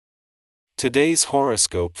Today's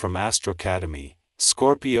horoscope from Astrocademy,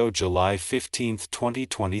 Scorpio July 15,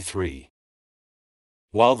 2023.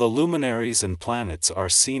 While the luminaries and planets are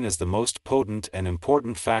seen as the most potent and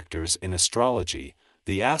important factors in astrology,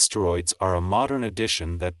 the asteroids are a modern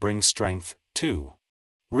addition that brings strength, too.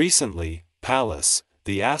 Recently, Pallas,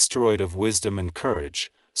 the asteroid of wisdom and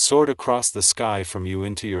courage, soared across the sky from you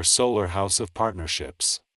into your solar house of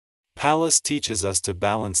partnerships. Pallas teaches us to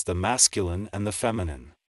balance the masculine and the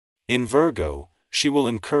feminine. In Virgo, she will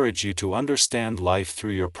encourage you to understand life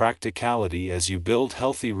through your practicality as you build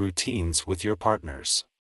healthy routines with your partners.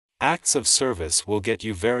 Acts of service will get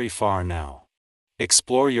you very far now.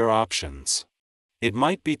 Explore your options. It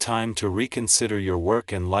might be time to reconsider your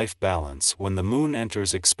work and life balance when the moon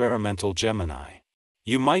enters experimental Gemini.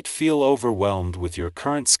 You might feel overwhelmed with your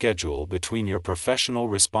current schedule between your professional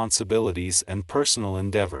responsibilities and personal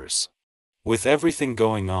endeavors. With everything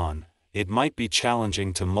going on, it might be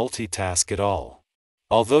challenging to multitask at all.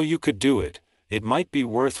 Although you could do it, it might be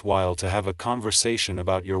worthwhile to have a conversation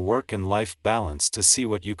about your work and life balance to see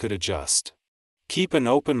what you could adjust. Keep an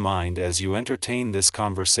open mind as you entertain this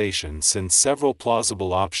conversation, since several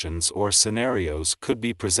plausible options or scenarios could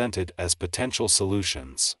be presented as potential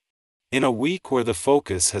solutions. In a week where the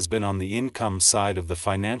focus has been on the income side of the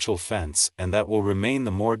financial fence, and that will remain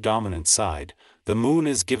the more dominant side, the moon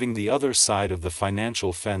is giving the other side of the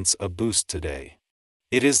financial fence a boost today.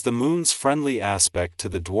 It is the moon's friendly aspect to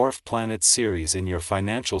the dwarf planet Ceres in your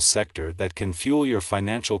financial sector that can fuel your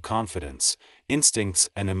financial confidence, instincts,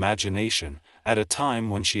 and imagination, at a time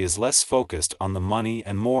when she is less focused on the money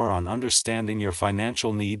and more on understanding your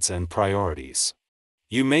financial needs and priorities.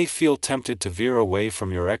 You may feel tempted to veer away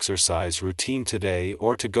from your exercise routine today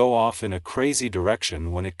or to go off in a crazy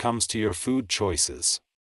direction when it comes to your food choices.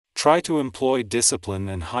 Try to employ discipline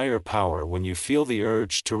and higher power when you feel the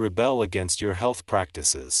urge to rebel against your health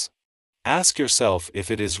practices. Ask yourself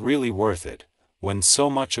if it is really worth it, when so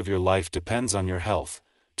much of your life depends on your health,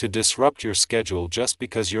 to disrupt your schedule just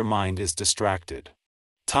because your mind is distracted.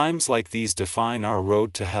 Times like these define our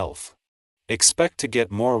road to health. Expect to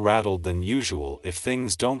get more rattled than usual if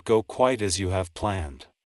things don't go quite as you have planned.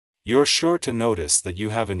 You're sure to notice that you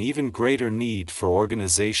have an even greater need for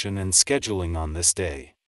organization and scheduling on this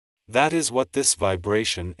day. That is what this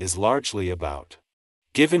vibration is largely about.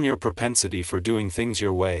 Given your propensity for doing things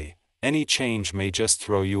your way, any change may just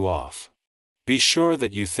throw you off. Be sure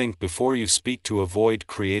that you think before you speak to avoid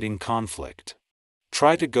creating conflict.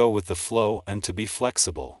 Try to go with the flow and to be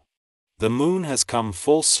flexible. The moon has come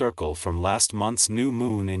full circle from last month's new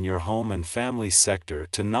moon in your home and family sector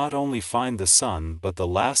to not only find the sun but the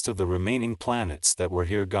last of the remaining planets that were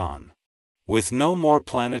here gone. With no more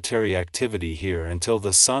planetary activity here until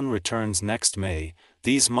the sun returns next May,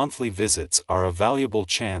 these monthly visits are a valuable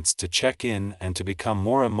chance to check in and to become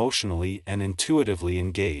more emotionally and intuitively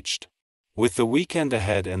engaged. With the weekend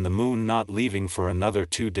ahead and the moon not leaving for another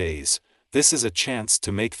 2 days, this is a chance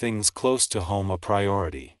to make things close to home a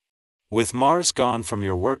priority. With Mars gone from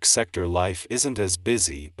your work sector, life isn't as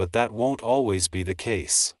busy, but that won't always be the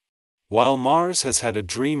case. While Mars has had a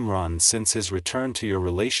dream run since his return to your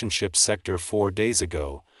relationship sector 4 days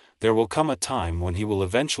ago, there will come a time when he will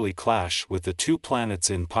eventually clash with the 2 planets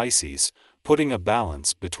in Pisces, putting a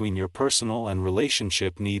balance between your personal and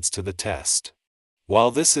relationship needs to the test.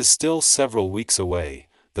 While this is still several weeks away,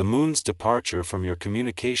 the moon's departure from your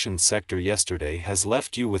communication sector yesterday has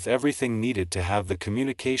left you with everything needed to have the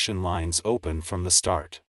communication lines open from the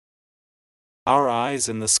start. Our eyes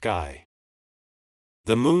in the sky.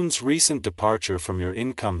 The moon's recent departure from your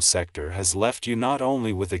income sector has left you not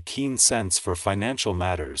only with a keen sense for financial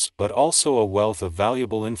matters but also a wealth of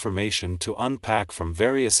valuable information to unpack from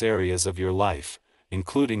various areas of your life,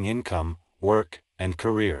 including income, work, and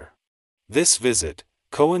career. This visit,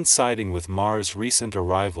 coinciding with Mars' recent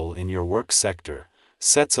arrival in your work sector,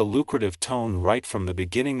 sets a lucrative tone right from the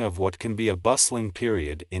beginning of what can be a bustling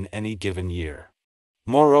period in any given year.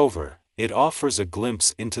 Moreover, it offers a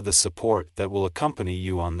glimpse into the support that will accompany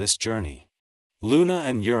you on this journey. Luna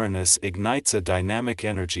and Uranus ignites a dynamic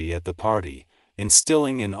energy at the party,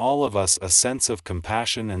 instilling in all of us a sense of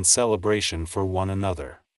compassion and celebration for one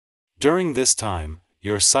another. During this time,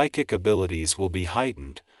 your psychic abilities will be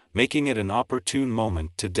heightened, making it an opportune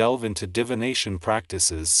moment to delve into divination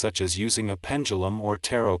practices such as using a pendulum or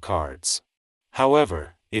tarot cards.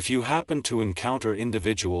 However, if you happen to encounter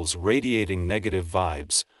individuals radiating negative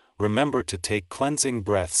vibes, remember to take cleansing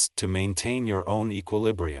breaths to maintain your own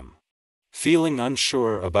equilibrium. Feeling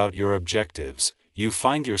unsure about your objectives, you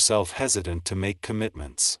find yourself hesitant to make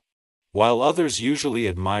commitments. While others usually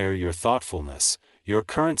admire your thoughtfulness, your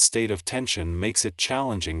current state of tension makes it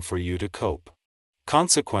challenging for you to cope.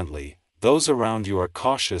 Consequently, those around you are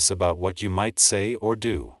cautious about what you might say or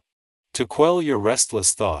do. To quell your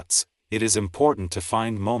restless thoughts, it is important to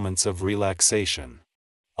find moments of relaxation.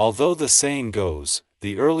 Although the saying goes,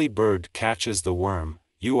 "The early bird catches the worm,"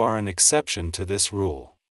 you are an exception to this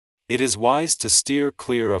rule. It is wise to steer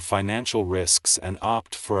clear of financial risks and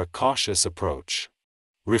opt for a cautious approach.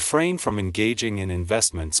 Refrain from engaging in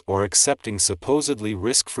investments or accepting supposedly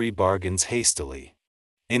risk-free bargains hastily.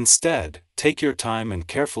 Instead, take your time and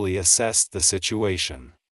carefully assess the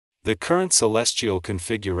situation. The current celestial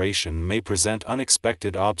configuration may present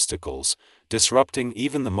unexpected obstacles, disrupting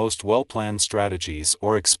even the most well-planned strategies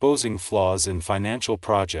or exposing flaws in financial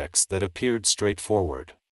projects that appeared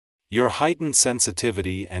straightforward. Your heightened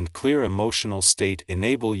sensitivity and clear emotional state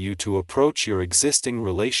enable you to approach your existing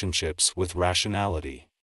relationships with rationality.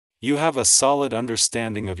 You have a solid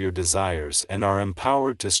understanding of your desires and are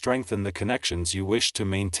empowered to strengthen the connections you wish to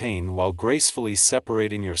maintain while gracefully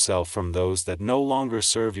separating yourself from those that no longer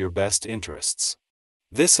serve your best interests.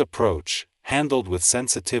 This approach, handled with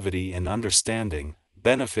sensitivity and understanding,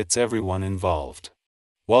 benefits everyone involved.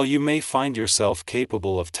 While you may find yourself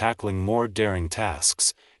capable of tackling more daring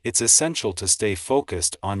tasks, it's essential to stay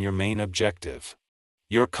focused on your main objective.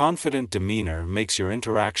 Your confident demeanor makes your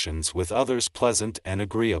interactions with others pleasant and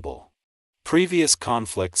agreeable. Previous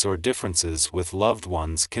conflicts or differences with loved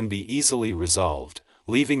ones can be easily resolved,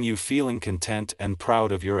 leaving you feeling content and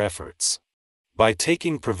proud of your efforts. By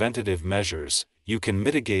taking preventative measures, you can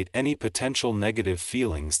mitigate any potential negative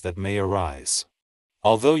feelings that may arise.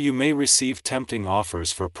 Although you may receive tempting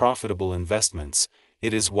offers for profitable investments,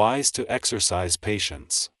 it is wise to exercise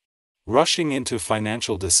patience. Rushing into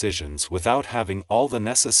financial decisions without having all the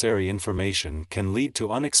necessary information can lead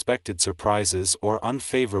to unexpected surprises or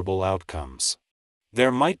unfavorable outcomes.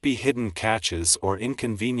 There might be hidden catches or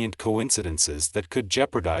inconvenient coincidences that could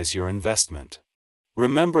jeopardize your investment.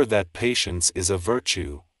 Remember that patience is a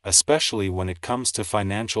virtue, especially when it comes to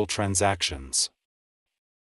financial transactions.